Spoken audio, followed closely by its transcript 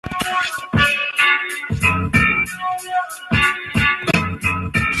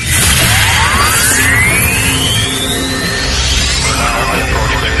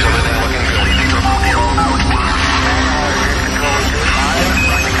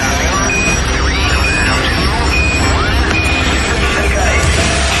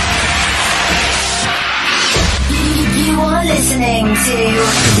to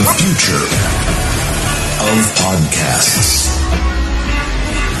the future of podcasts.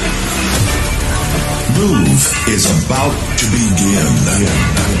 Move is about to begin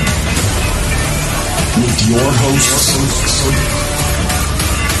with your hosts,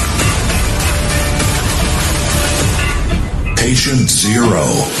 Patient Zero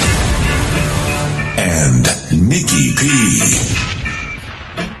and Nikki P.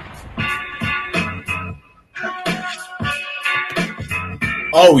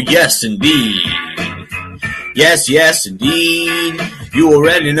 Oh, yes, indeed. Yes, indeed. You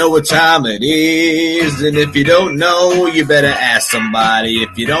already know what time it is. And if you don't know, you better ask somebody.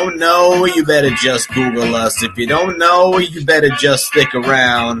 If you don't know, you better just Google us. If you don't know, you better just stick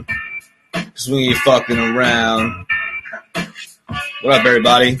around. Because we ain't fucking around. What up,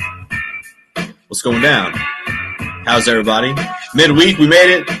 everybody? What's going down? How's everybody? Midweek, we made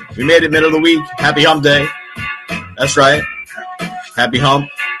it. We made it middle of the week. Happy hump day. That's right. Happy hump.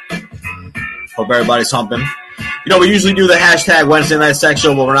 Hope everybody's humping. You know, we usually do the hashtag Wednesday Night Sex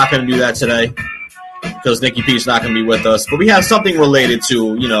Show, but we're not going to do that today because Nikki P's not going to be with us. But we have something related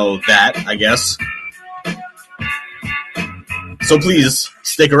to, you know, that, I guess. So please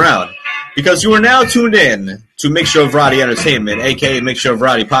stick around because you are now tuned in to Mixture of Variety Entertainment, a.k.a. Mixture of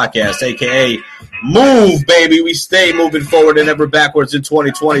Variety Podcast, a.k.a. Move, baby. We stay moving forward and ever backwards in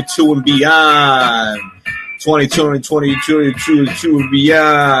 2022 and beyond. 2022 and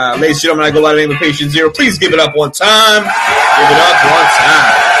beyond. Ladies and gentlemen, I go by the name of Patient Zero. Please give it up one time. Give it up one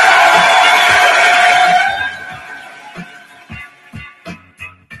time.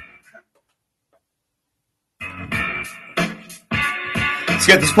 Let's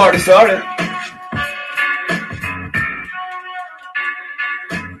get this party started.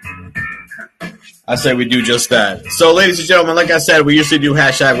 I say we do just that. So, ladies and gentlemen, like I said, we usually do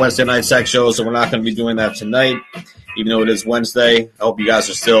hashtag Wednesday Night Sex Shows, so we're not going to be doing that tonight, even though it is Wednesday. I hope you guys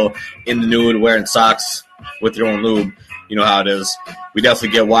are still in the nude, wearing socks with your own lube. You know how it is. We definitely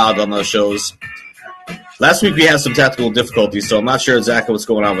get wild on those shows. Last week we had some technical difficulties, so I'm not sure exactly what's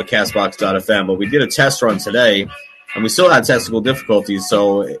going on with Castbox.fm, but we did a test run today, and we still had technical difficulties,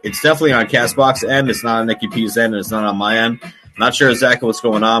 so it's definitely on Castbox end. It's not on Nikki P's end, and it's not on my end. Not sure exactly what's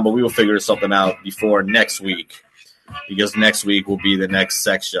going on, but we will figure something out before next week, because next week will be the next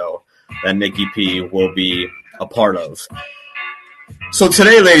sex show that Nikki P will be a part of. So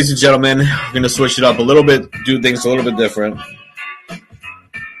today, ladies and gentlemen, we're going to switch it up a little bit, do things a little bit different.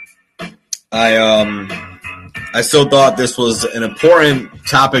 I still thought this was an important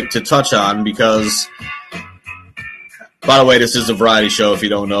topic to touch on because, by the way, this is a variety show. If you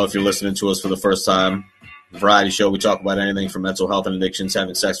don't know, if you're listening to us for the first time. Variety show. We talk about anything from mental health and addictions,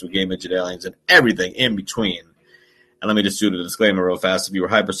 having sex with gay midget aliens, and everything in between. And let me just do the disclaimer real fast. If you are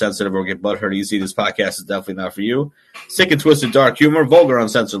hypersensitive or get butthurt easy, this podcast is definitely not for you. Sick and twisted dark humor, vulgar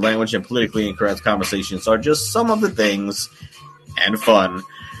uncensored language, and politically incorrect conversations are just some of the things and fun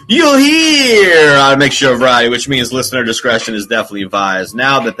you'll hear on a Mixture of Variety, which means listener discretion is definitely advised.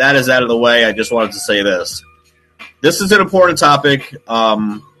 Now that that is out of the way, I just wanted to say this. This is an important topic.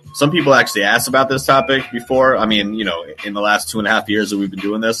 Some people actually asked about this topic before. I mean, you know, in the last 2.5 years that we've been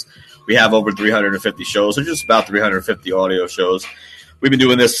doing this, we have over 350 shows, or just about 350 audio shows. We've been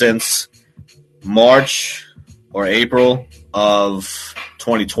doing this since March or April of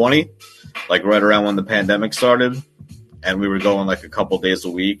 2020, like right around when the pandemic started. And we were going like a couple days a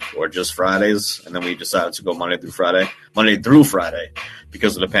week or just Fridays. And then we decided to go Monday through Friday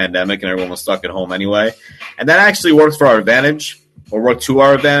because of the pandemic and everyone was stuck at home anyway. And that actually worked for our advantage. Or work to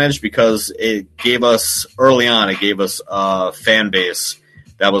our advantage because it gave us, early on, it gave us a fan base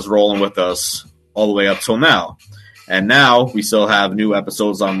that was rolling with us all the way up till now. And now we still have new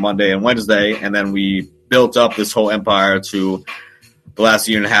episodes on Monday and Wednesday, and then we built up this whole empire to the last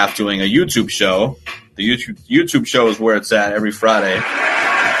year and a half doing a YouTube show. The YouTube show is where it's at every Friday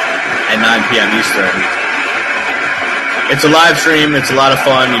at 9 p.m. Eastern. It's a live stream. It's a lot of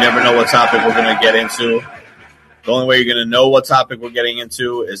fun. You never know what topic we're going to get into. The only way you're going to know what topic we're getting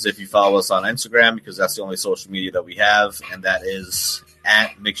into is if you follow us on Instagram, because that's the only social media that we have, and that is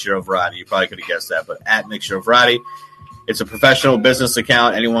at Mixture of Variety. You probably could have guessed that, but at Mixture of Variety. It's a professional business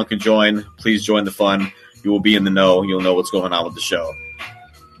account. Anyone can join. Please join the fun. You will be in the know. You'll know what's going on with the show.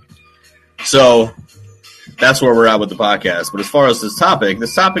 So that's where we're at with the podcast. But as far as this topic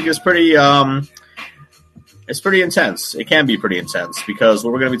is pretty it's pretty intense. It can be pretty intense because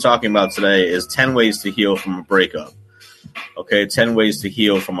what we're going to be talking about today is 10 ways to heal from a breakup. Okay, 10 ways to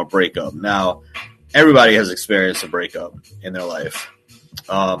heal from a breakup. Now, everybody has experienced a breakup in their life.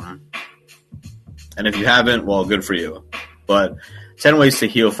 And if you haven't, well, good for you. But 10 ways to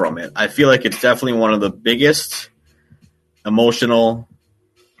heal from it. I feel like it's definitely one of the biggest emotional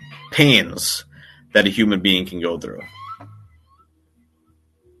pains that a human being can go through.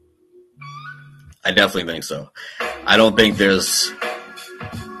 I definitely think so. I don't think there's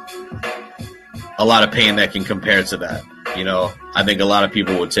a lot of pain that can compare to that. You know, I think a lot of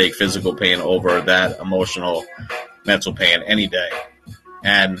people would take physical pain over that emotional, mental pain any day.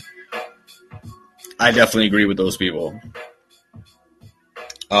 And I definitely agree with those people.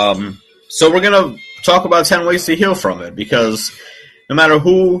 So we're going to talk about 10 ways to heal from it, because no matter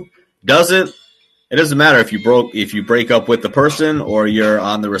who does it, it doesn't matter if you break up with the person or you're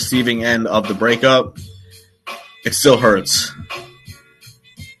on the receiving end of the breakup, it still hurts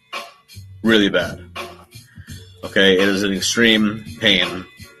really bad. Okay, it is an extreme pain,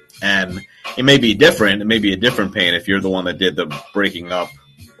 and it may be different. It may be a different pain if you're the one that did the breaking up,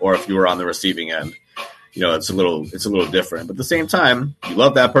 or if you were on the receiving end. You know, it's a little different. But at the same time, you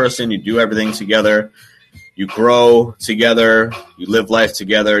love that person, you do everything together, you grow together, you live life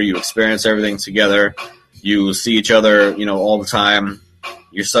together, you experience everything together, you see each other, you know, all the time.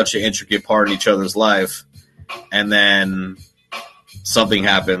 You're such an intricate part in each other's life, and then something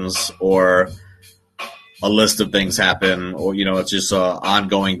happens, or a list of things happen, or, you know, it's just an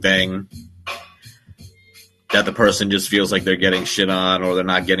ongoing thing that the person just feels like they're getting shit on, or they're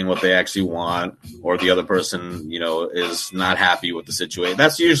not getting what they actually want, or the other person, you know, is not happy with the situation.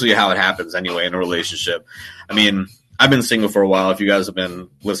 That's usually how it happens anyway in a relationship. I mean, I've been single for a while. If you guys have been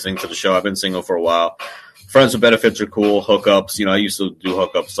listening to the show, I've been single for a while. Friends with benefits are cool. Hookups, you know, I used to do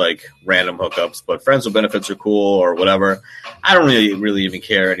hookups, like random hookups, but friends with benefits are cool, or whatever. I don't really even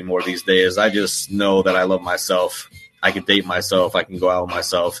care anymore these days. I just know that I love myself. I can date myself. I can go out with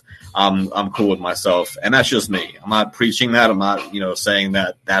myself. I'm cool with myself, and that's just me. I'm not preaching that. I'm not, you know, saying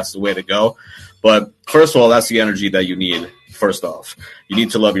that that's the way to go. But first of all, that's the energy that you need. First off, you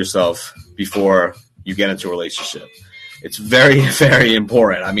need to love yourself before you get into a relationship. It's very, very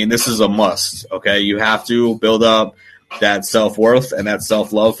important. I mean, this is a must. Okay, you have to build up that self-worth and that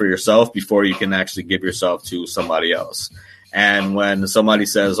self-love for yourself before you can actually give yourself to somebody else. And when somebody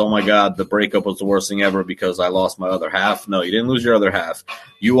says, oh my God, the breakup was the worst thing ever because I lost my other half. No, you didn't lose your other half.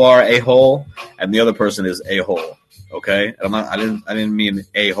 You are a whole, and the other person is a whole. Okay? And I didn't mean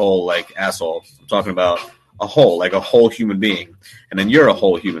a whole like asshole. I'm talking about a whole, like a whole human being. And then you're a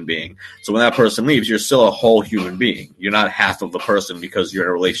whole human being. So when that person leaves, you're still a whole human being. You're not half of the person because you're in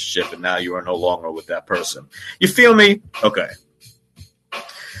a relationship and now you are no longer with that person. You feel me? Okay.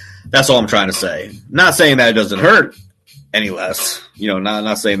 That's all I'm trying to say. Not saying that it doesn't hurt any less, you know,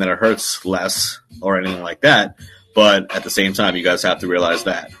 not saying that it hurts less or anything like that, but at the same time, you guys have to realize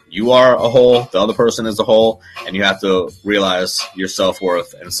that you are a whole, the other person is a whole, and you have to realize your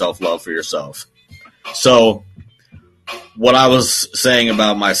self-worth and self-love for yourself. So what I was saying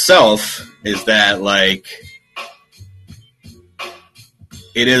about myself is that, like,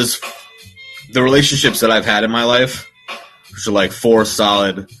 it is the relationships that I've had in my life, which are like 4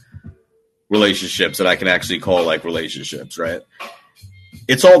 solid relationships that I can actually call like relationships, right?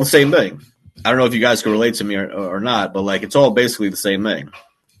 It's all the same thing. I don't know if you guys can relate to me or not, but like it's all basically the same thing.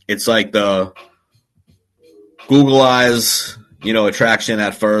 It's like the Google eyes, you know, attraction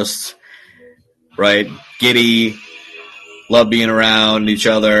at first, right? Giddy, love being around each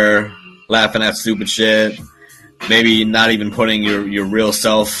other, laughing at stupid shit. Maybe not even putting your real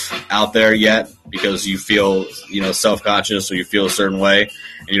self out there yet because you feel, you know, self-conscious or you feel a certain way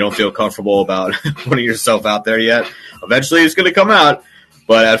and you don't feel comfortable about putting yourself out there yet. Eventually it's going to come out.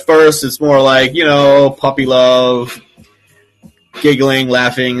 But at first it's more like, you know, puppy love, giggling,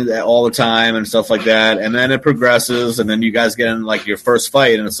 laughing all the time and stuff like that. And then it progresses and then you guys get in like your first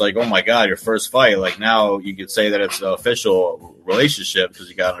fight and it's like, oh my God, your first fight. Like now you could say that it's an official relationship because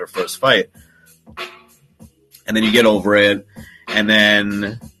you got in your first fight. And then you get over it. And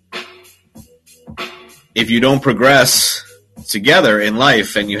then if you don't progress together in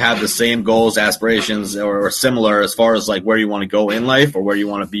life and you have the same goals, aspirations, or similar as far as like where you want to go in life or where you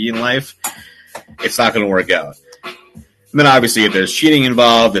want to be in life, it's not going to work out. And then obviously if there's cheating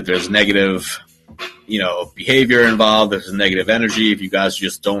involved, if there's negative, you know, behavior involved, if there's negative energy, if you guys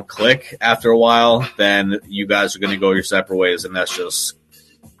just don't click after a while, then you guys are going to go your separate ways. And that's just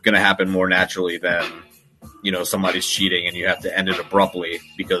going to happen more naturally than, you know, somebody's cheating and you have to end it abruptly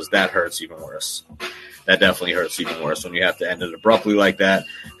because that hurts even worse. That definitely hurts even worse when you have to end it abruptly like that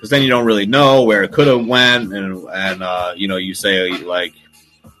because then you don't really know where it could have went and you know, you say like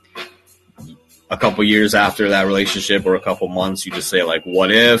a couple years after that relationship or a couple months, you just say like,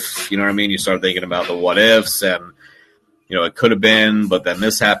 what if, you know what I mean? You start thinking about the what ifs and, you know, it could have been, but then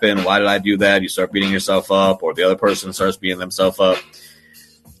this happened. Why did I do that? You start beating yourself up or the other person starts beating themselves up.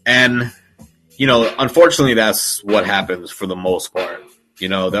 And unfortunately, that's what happens for the most part.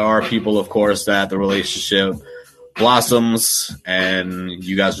 There are people, of course, that the relationship blossoms and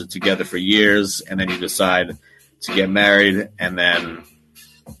you guys are together for years and then you decide to get married and then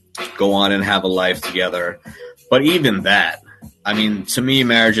go on and have a life together. But even that, to me,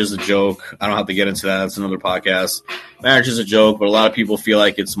 marriage is a joke. I don't have to get into that. That's another podcast. Marriage is a joke, but a lot of people feel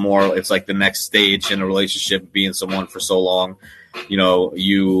like it's like the next stage in a relationship, being someone for so long.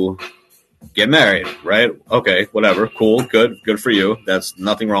 You get married, right? Okay, whatever. Cool. Good for you. That's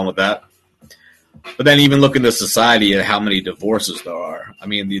nothing wrong with that. But then even look into society at how many divorces there are.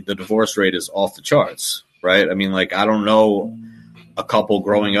 The divorce rate is off the charts, right? I don't know a couple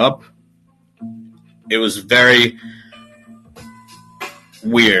growing up. It was very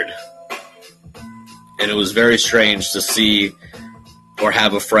weird. And it was very strange to see or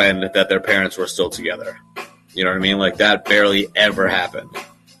have a friend that their parents were still together. You know what I mean? That barely ever happened.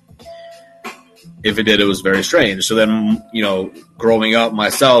 If it did, it was very strange. So then, growing up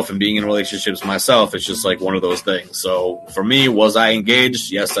myself and being in relationships myself, it's just one of those things. So for me, was I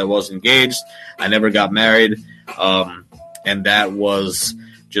engaged? Yes, I was engaged. I never got married. And that was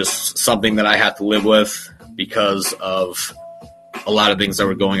just something that I had to live with because of a lot of things that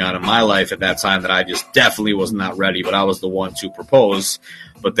were going on in my life at that time that I just definitely was not ready, but I was the one to propose.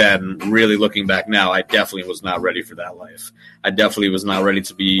 But then really looking back now, I definitely was not ready for that life. I definitely was not ready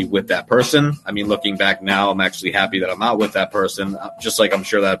to be with that person. Looking back now, I'm actually happy that I'm not with that person, just like I'm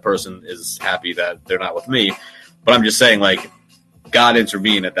sure that person is happy that they're not with me. But I'm just saying, God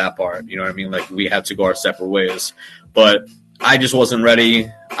intervened at that part. You know what I mean? We had to go our separate ways. But I just wasn't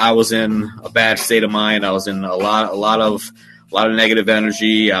ready. I was in a bad state of mind. I was in a lot of negative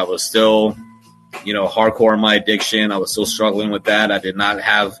energy. I was still, hardcore in my addiction. I was still struggling with that. I did not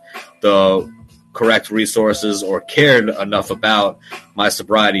have the correct resources or cared enough about my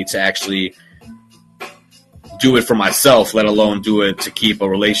sobriety to actually do it for myself, let alone do it to keep a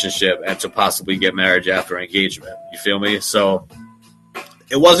relationship and to possibly get married after engagement. You feel me? So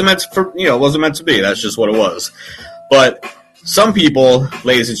it wasn't meant to be. That's just what it was. But some people,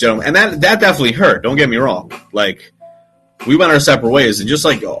 ladies and gentlemen, and that definitely hurt. Don't get me wrong. We went our separate ways, and just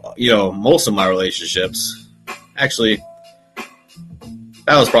most of my relationships, actually,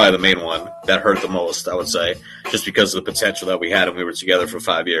 that was probably the main one that hurt the most, I would say, just because of the potential that we had, and we were together for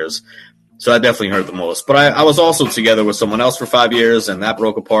 5 years. So that definitely hurt the most. But I was also together with someone else for 5 years, and that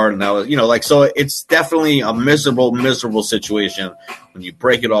broke apart, and that was, so it's definitely a miserable situation. When you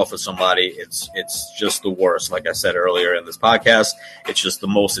break it off with somebody, it's just the worst. Like I said earlier in this podcast, it's just the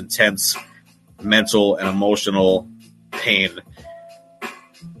most intense mental and emotional pain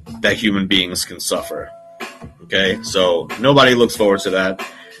that human beings can suffer. Okay, so nobody looks forward to that,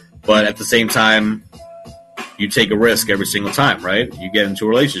 but at the same time, you take a risk every single time, right? You get into a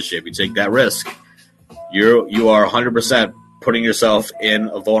relationship, you take that risk. You are 100% putting yourself in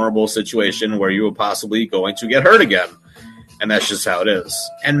a vulnerable situation where you are possibly going to get hurt again, and that's just how it is.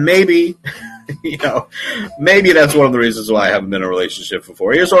 And maybe maybe that's one of the reasons why I haven't been in a relationship for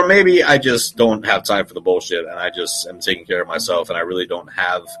 4 years, or maybe I just don't have time for the bullshit and I just am taking care of myself and I really don't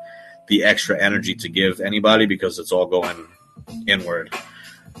have the extra energy to give anybody because it's all going inward.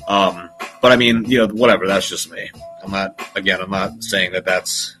 But whatever, that's just me. I'm not saying that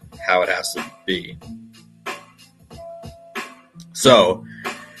that's how it has to be. So,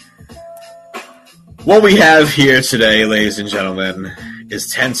 what we have here today, ladies and gentlemen, is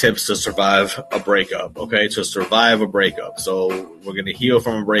 10 tips to survive a breakup, okay? To survive a breakup. So we're going to heal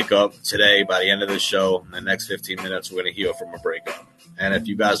from a breakup today. By the end of this show, in the next 15 minutes, we're going to heal from a breakup. And if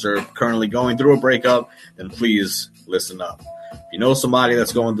you guys are currently going through a breakup, then please listen up. If you know somebody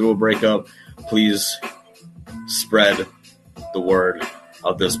that's going through a breakup, please spread the word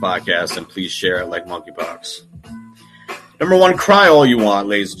of this podcast and please share it like monkeypox. Number 1, cry all you want,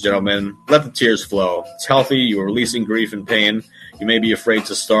 ladies and gentlemen. Let the tears flow. It's healthy. You are releasing grief and pain. You may be afraid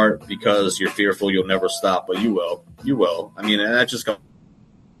to start because you're fearful you'll never stop, but you will. You will. And that just comes.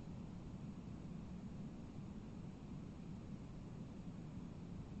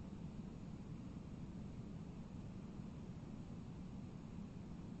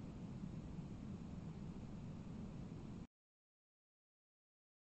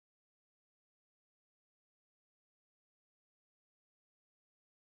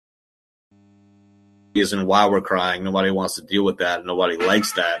 And why we're crying. Nobody wants to deal with that. Nobody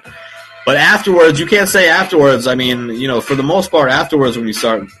likes that. But afterwards, you can't say afterwards. For the most part, afterwards, when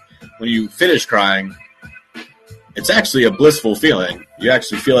you finish crying, it's actually a blissful feeling. You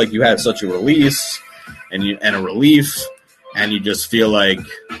actually feel like you had such a release and a relief, and you just feel like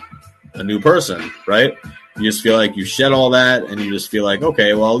a new person, right? You just feel like you shed all that, and you just feel like,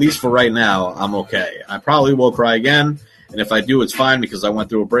 okay, well, at least for right now, I'm okay. I probably will cry again, and if I do, it's fine because I went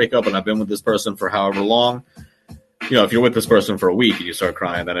through a breakup and I've been with this person for however long. You know, if you're with this person for a week and you start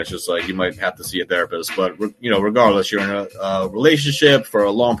crying, then it's just like you might have to see a therapist. But, you know, regardless, you're in a relationship for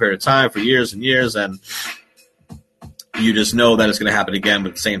a long period of time, for years and years, and you just know that it's going to happen again, but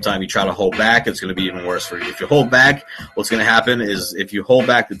at the same time, you try to hold back, it's going to be even worse for you. If you hold back, what's going to happen is if you hold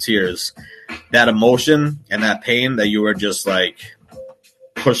back the tears, that emotion and that pain that you were just like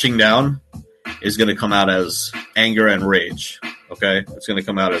pushing down is going to come out as anger and rage. Okay? It's going to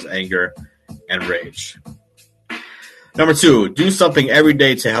come out as anger and rage. Number 2, do something every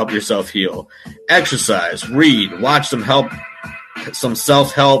day to help yourself heal. Exercise, read, watch some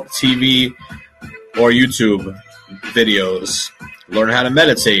self-help TV or YouTube videos. Learn how to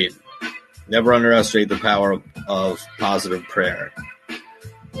meditate. Never underestimate the power of positive prayer.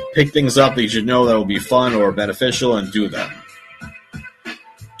 Pick things up that you should know that will be fun or beneficial and do them.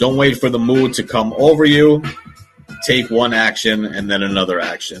 Don't wait for the mood to come over you. Take one action and then another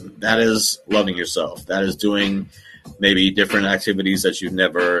action. That is loving yourself. That is doing maybe different activities that you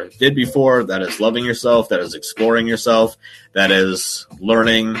never did before. That is loving yourself. That is exploring yourself. That is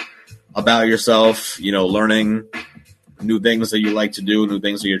learning about yourself, you know, learning new things that you like to do, new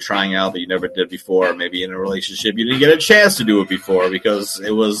things that you're trying out that you never did before. Maybe in a relationship, you didn't get a chance to do it before because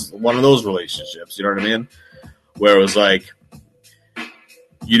it was one of those relationships, you know what I mean? Where it was like,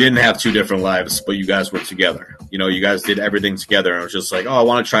 you didn't have two different lives, but you guys were together. You know, you guys did everything together, and it was just like, oh, I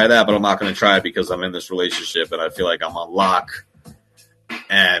want to try that, but I'm not going to try it because I'm in this relationship, and I feel like I'm on lock,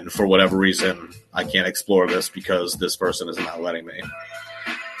 and for whatever reason, I can't explore this because this person is not letting me.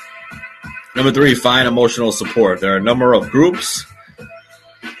 Number 3, find emotional support. There are a number of groups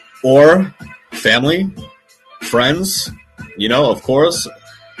or family, friends. You know, of course,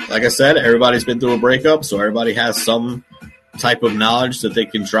 like I said, everybody's been through a breakup, so everybody has some type of knowledge that they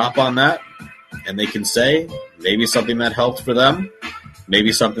can drop on that, and they can say maybe something that helped for them,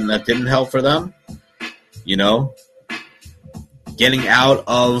 maybe something that didn't help for them. You know, getting out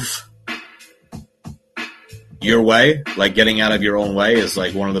of your way, like getting out of your own way is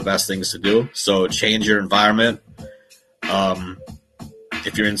like one of the best things to do. So change your environment.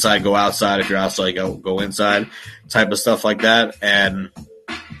 If you're inside, go outside. If you're outside, go inside, type of stuff like that. And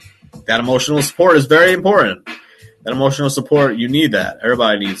that emotional support is very important. That emotional support, you need that.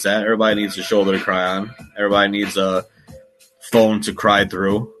 Everybody needs that. Everybody needs a shoulder to cry on. Everybody needs a phone to cry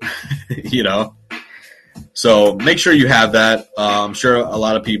through, you know. So make sure you have that. I'm sure a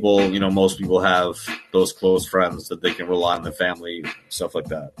lot of people, you know, most people have those close friends that they can rely on, the family, stuff like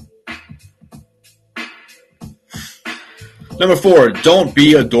that. Number 4, don't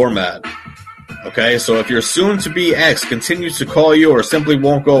be a doormat. Okay, so if your soon-to-be ex continues to call you or simply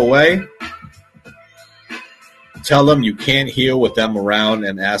won't go away, tell them you can't heal with them around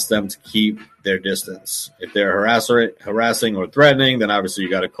and ask them to keep their distance. If they're harassing or threatening, then obviously you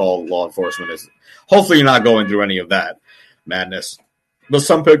got to call law enforcement. Hopefully you're not going through any of that madness. But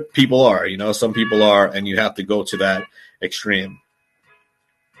some people are, you know, some people are, and you have to go to that extreme.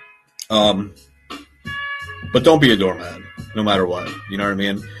 But don't be a doormat, no matter what. You know what I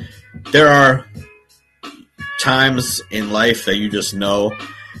mean? There are times in life that you just know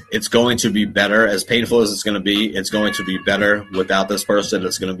it's going to be better. As painful as it's going to be better without this person.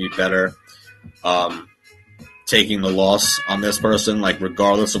 It's going to be better taking the loss on this person, like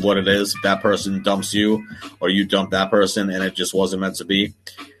regardless of what it is. If that person dumps you or you dump that person and it just wasn't meant to be,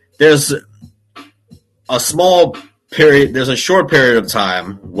 there's a short period of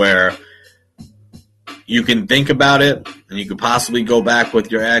time where you can think about it and you could possibly go back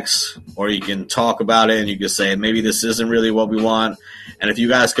with your ex, or you can talk about it and you can say, maybe this isn't really what we want. And if you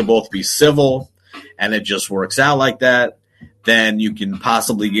guys could both be civil and it just works out like that, then you can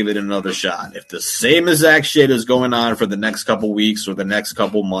possibly give it another shot. If the same exact shit is going on for the next couple weeks or the next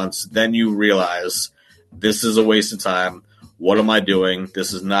couple months, then you realize this is a waste of time. What am I doing?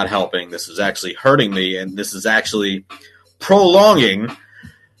 This is not helping. This is actually hurting me, and this is actually prolonging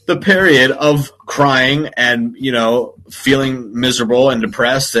the period of crying and, you know, feeling miserable and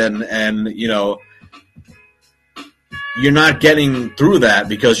depressed and you know, you're not getting through that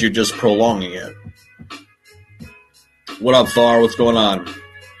because you're just prolonging it. What up, Thar? What's going on?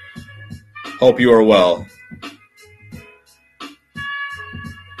 Hope you are well.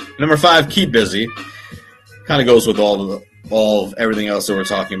 Number 5, keep busy. Kind of goes with all of everything else that we're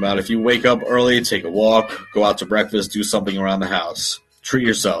talking about. If you wake up early, take a walk, go out to breakfast, do something around the house. Treat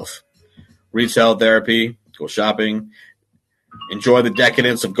yourself. Retail therapy, go shopping. Enjoy the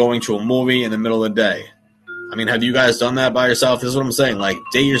decadence of going to a movie in the middle of the day. I mean, have you guys done that by yourself? This is what I'm saying. Like,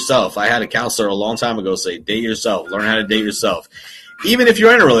 date yourself. I had a counselor a long time ago say, date yourself. Learn how to date yourself. Even if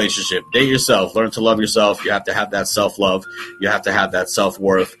you're in a relationship, date yourself. Learn to love yourself. You have to have that self-love. You have to have that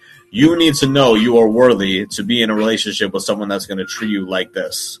self-worth. You need to know you are worthy to be in a relationship with someone that's going to treat you like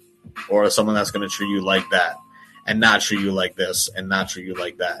this, or someone that's going to treat you like that, and not treat you like this, and not treat you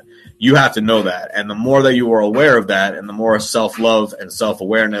like that. You have to know that. And the more that you are aware of that, and the more self-love and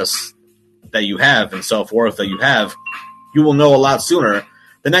self-awareness that you have and self-worth that you have, you will know a lot sooner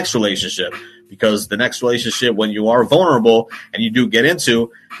the next relationship. Because the next relationship, when you are vulnerable and you do get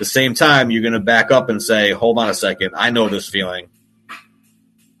into, the same time, you're going to back up and say, hold on a second, I know this feeling.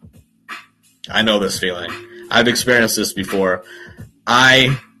 I know this feeling. I've experienced this before.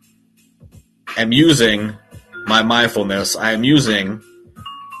 I am using my mindfulness. I am using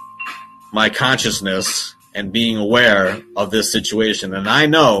my consciousness and being aware of this situation. And I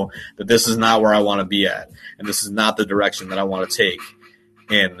know that this is not where I want to be at. And this is not the direction that I want to take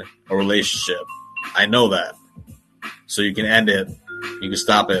in a relationship. I know that. So you can end it, you can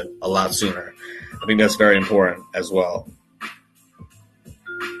stop it a lot sooner. I think that's very important as well.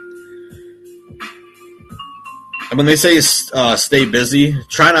 And when they say stay busy,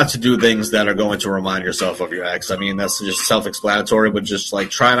 try not to do things that are going to remind yourself of your ex. I mean, that's just self-explanatory, but just like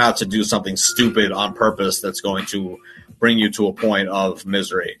try not to do something stupid on purpose that's going to bring you to a point of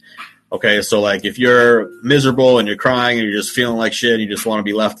misery. Okay, so like if you're miserable and you're crying and you're just feeling like shit and you just want to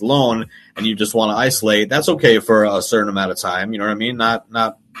be left alone and you just want to isolate, that's okay for a certain amount of time. You know what I mean? Not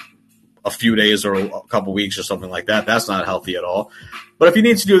a few days or a couple weeks or something like that. That's not healthy at all. But if you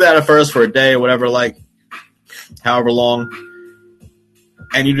need to do that at first for a day or whatever, like however long,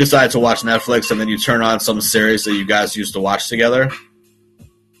 and you decide to watch Netflix and then you turn on some series that you guys used to watch together,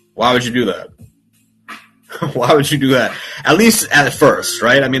 why would you do that? Why would you do that? At least at first,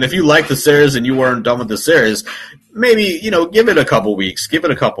 right? I mean, if you like the series and you weren't done with the series, maybe, give it a couple weeks, give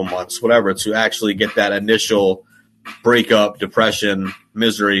it a couple months, whatever, to actually get that initial breakup, depression,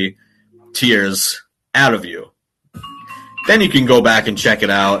 misery, tears out of you. Then you can go back and check it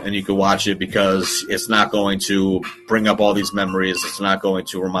out and you can watch it because it's not going to bring up all these memories. It's not going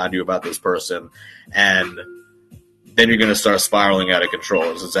to remind you about this person. And then you're going to start spiraling out of control.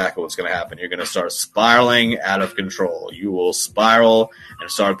 That's exactly what's going to happen. You're going to start spiraling out of control. You will spiral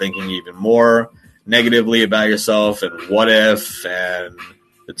and start thinking even more negatively about yourself and what if, and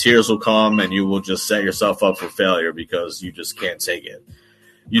the tears will come and you will just set yourself up for failure because you just can't take it.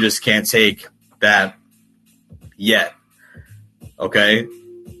 You just can't take that yet. Okay?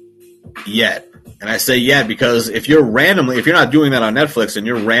 Yet. And I say yet because if you're not doing that on Netflix and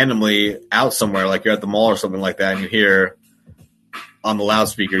you're randomly out somewhere, like you're at the mall or something like that, and you hear on the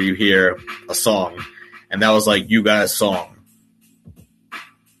loudspeaker, you hear a song, and that was like you guys' song.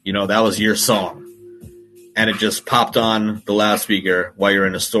 That was your song. And it just popped on the loudspeaker while you're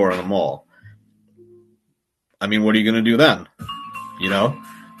in a store in the mall. I mean, what are you going to do then?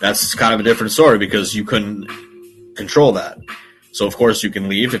 That's kind of a different story because you couldn't control that. So, of course, you can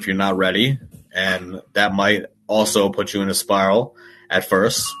leave if you're not ready. And that might also put you in a spiral at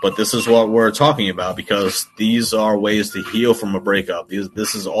first. But this is what we're talking about because these are ways to heal from a breakup.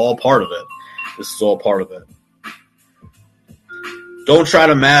 This is all part of it. This is all part of it. Don't try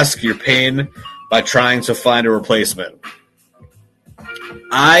to mask your pain by trying to find a replacement.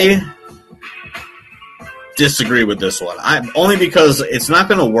 I disagree with this one. Only because it's not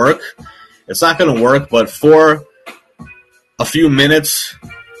going to work. It's not going to work, but for a few minutes,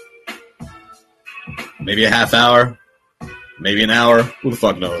 maybe a half hour, maybe an hour, who the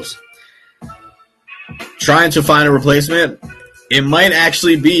fuck knows? Trying to find a replacement, it might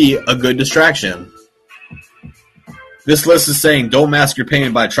actually be a good distraction. This list is saying don't mask your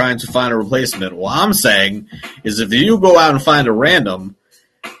pain by trying to find a replacement. What I'm saying is if you go out and find a random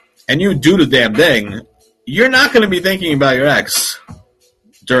and you do the damn thing, you're not going to be thinking about your ex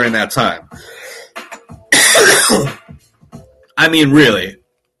during that time. I mean, really.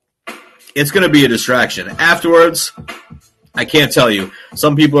 It's going to be a distraction. Afterwards, I can't tell you.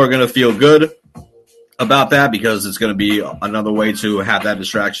 Some people are going to feel good about that because it's going to be another way to have that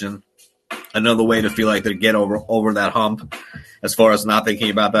distraction, another way to feel like they get over that hump as far as not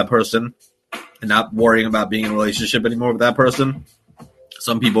thinking about that person and not worrying about being in a relationship anymore with that person.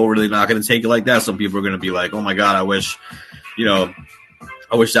 Some people are really not going to take it like that. Some people are going to be like, oh, my God, I wish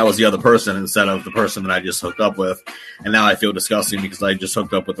that was the other person instead of the person that I just hooked up with. And now I feel disgusting because I just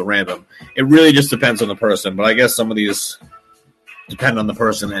hooked up with a random. It really just depends on the person. But I guess some of these depend on the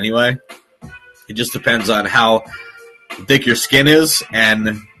person anyway. It just depends on how thick your skin is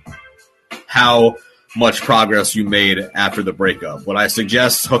and how much progress you made after the breakup. Would I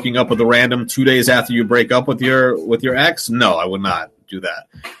suggest hooking up with a random 2 days after you break up with your ex? No, I would not do that.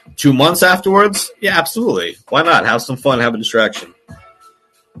 2 months afterwards? Yeah, absolutely. Why not? Have some fun, have a distraction.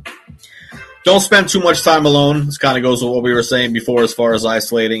 Don't spend too much time alone. This kind of goes with what we were saying before as far as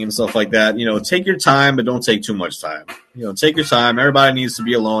isolating and stuff like that. Take your time, but don't take too much time. Take your time. Everybody needs to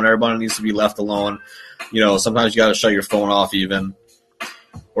be alone. Everybody needs to be left alone. Sometimes you got to shut your phone off even.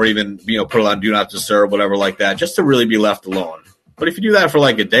 Or even, put it on Do Not Disturb, whatever like that, just to really be left alone. But if you do that for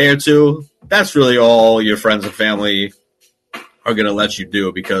like a day or two, that's really all your friends and family are going to let you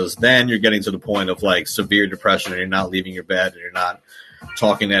do, because then you're getting to the point of like severe depression and you're not leaving your bed and you're not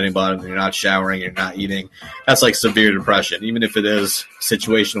talking to anybody and you're not showering, you're not eating. That's like severe depression. Even if it is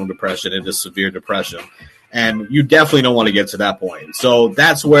situational depression, it is severe depression. And you definitely don't want to get to that point. So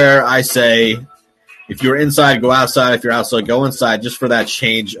that's where I say, if you're inside, go outside. If you're outside, go inside, just for that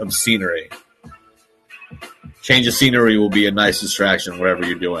change of scenery. Change of scenery will be a nice distraction, whatever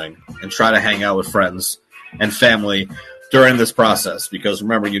you're doing. And try to hang out with friends and family during this process. Because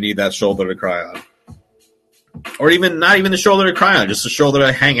remember, you need that shoulder to cry on. Or even not even the shoulder to cry on, just a shoulder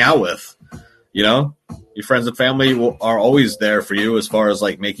to hang out with. Your friends and family are always there for you as far as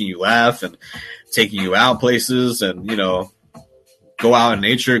like making you laugh and taking you out places and, go out in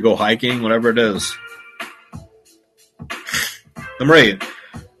nature, go hiking, whatever it is. Number 8,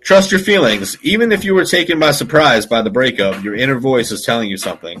 trust your feelings. Even if you were taken by surprise by the breakup, your inner voice is telling you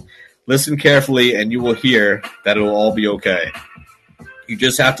something. Listen carefully and you will hear that it will all be okay. You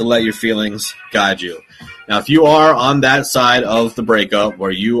just have to let your feelings guide you. Now, if you are on that side of the breakup where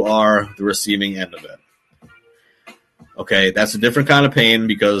you are the receiving end of it, okay, that's a different kind of pain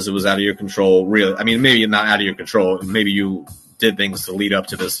because it was out of your control, really. I mean, maybe not out of your control. Maybe you did things to lead up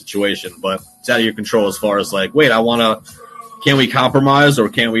to this situation, but it's out of your control as far as like, wait, can we compromise or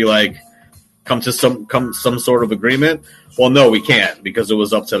can we like come to some sort of agreement? Well, no, we can't because it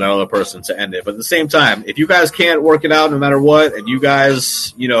was up to the other person to end it. But at the same time, if you guys can't work it out no matter what, and you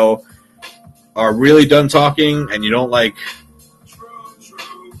guys, are really done talking and you don't like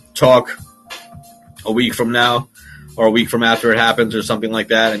talk a week from now or a week from after it happens or something like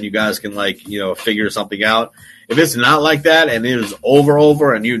that, and you guys can like, figure something out. If it's not like that and it is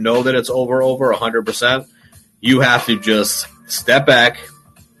over and you know that it's over 100%, you have to just step back,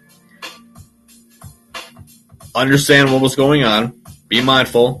 understand what was going on, be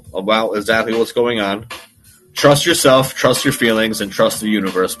mindful about exactly what's going on, trust yourself, trust your feelings, and trust the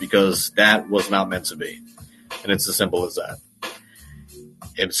universe because that was not meant to be. And it's as simple as that.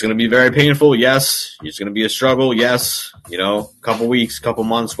 It's going to be very painful, yes. It's going to be a struggle, yes. Couple weeks, couple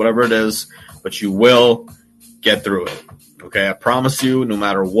months, whatever it is, but you will get through it. Okay, I promise you, no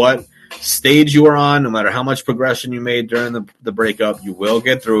matter what stage you are on, no matter how much progression you made during the breakup, you will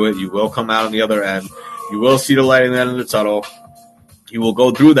get through it. You will come out on the other end. You will see the light in the end of the tunnel. You will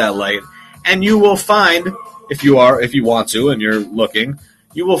go through that light, and you will find, if you want to, and you're looking,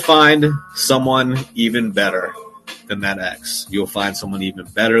 you will find someone even better than that ex. You'll find someone even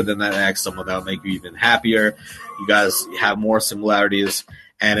better than that ex, someone that will make you even happier. You guys have more similarities,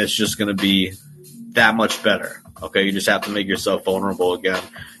 and it's just going to be that much better. Okay, you just have to make yourself vulnerable again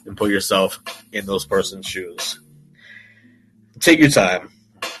and put yourself in those person's shoes. Take your time.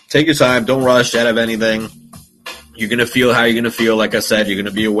 Take your time. Don't rush out of anything. You're going to feel how you're going to feel. Like I said, you're going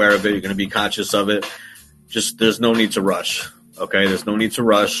to be aware of it. You're going to be conscious of it. Just there's no need to rush. Okay, there's no need to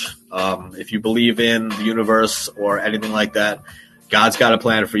rush. If you believe in the universe or anything like that, God's got a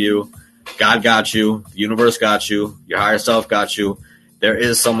plan for you. God got you. The universe got you. Your higher self got you. There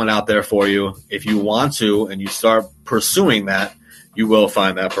is someone out there for you. If you want to and you start pursuing that, you will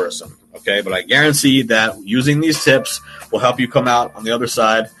find that person. Okay, but I guarantee that using these tips will help you come out on the other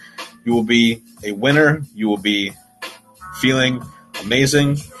side. You will be a winner. You will be feeling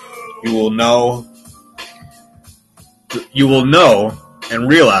amazing. You will know and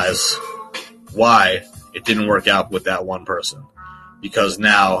realize why it didn't work out with that one person. Because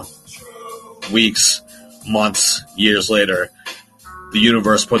now, weeks, months, years later, the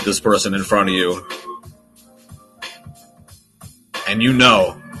universe put this person in front of you. And you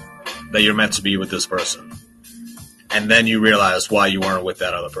know that you're meant to be with this person. And then you realize why you weren't with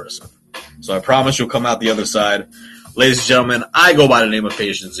that other person. So I promise you'll come out the other side. Ladies and gentlemen, I go by the name of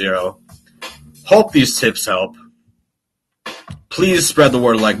Patient Zero. Hope these tips help. Please spread the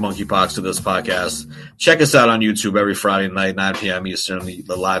word like monkeypox to this podcast. Check us out on YouTube every Friday night, 9 p.m. Eastern.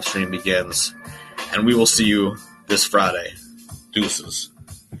 The live stream begins. And we will see you this Friday. Deuces.